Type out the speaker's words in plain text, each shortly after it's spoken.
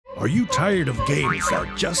Are you tired of games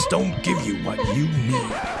that just don't give you what you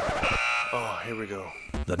need? Oh, here we go.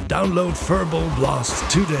 Then download Furball Blast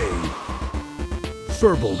today.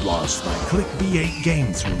 Furball Blast by Click B8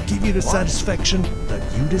 Games will give you the satisfaction that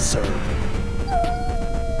you deserve.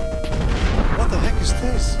 What the heck is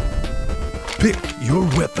this? Pick your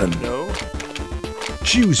weapon. No?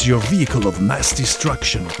 Choose your vehicle of mass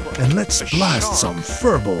destruction and let's blast some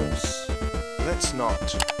furballs. Let's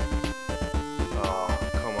not. Oh,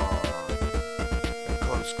 come on.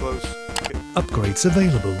 Close, close. Upgrades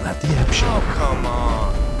available at the app shop. Oh, come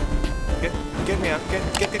on. Get me out.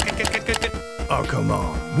 Get. Oh, come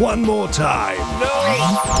on. One more time. No!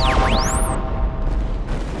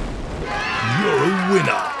 You're a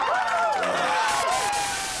winner.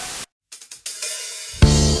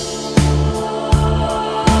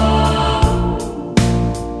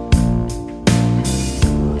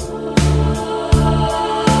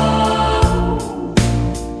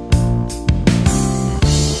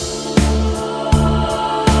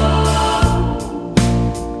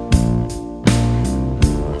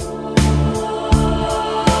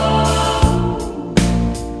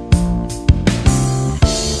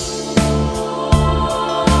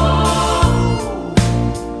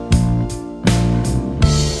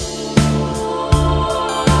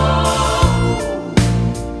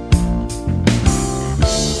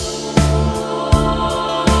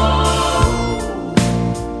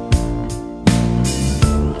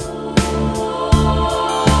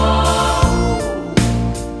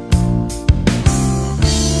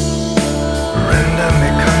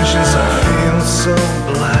 So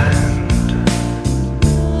bland.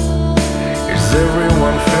 Is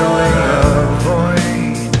everyone filling a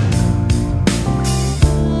void?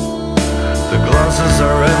 The glasses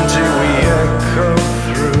are empty, we echo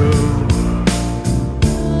through.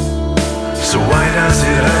 So why does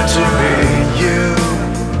it have to be you?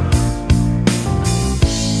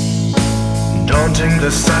 Daunting the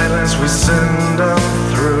silence we send them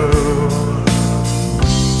through.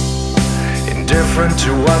 Different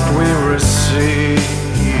to what we receive.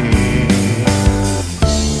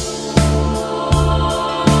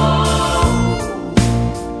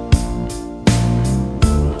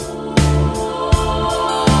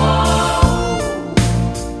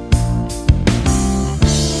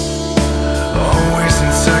 Always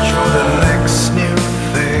in search for the next new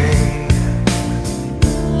thing,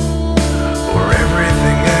 or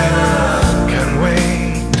everything else can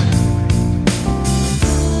wait.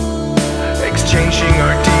 Exchanging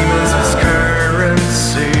our demons as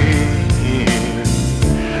currency.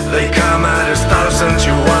 They come at us thousand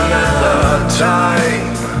to one at a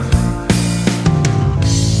time.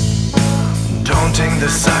 Daunting the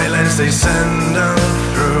silence they send them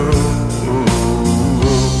through.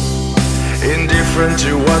 Indifferent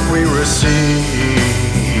to what we receive.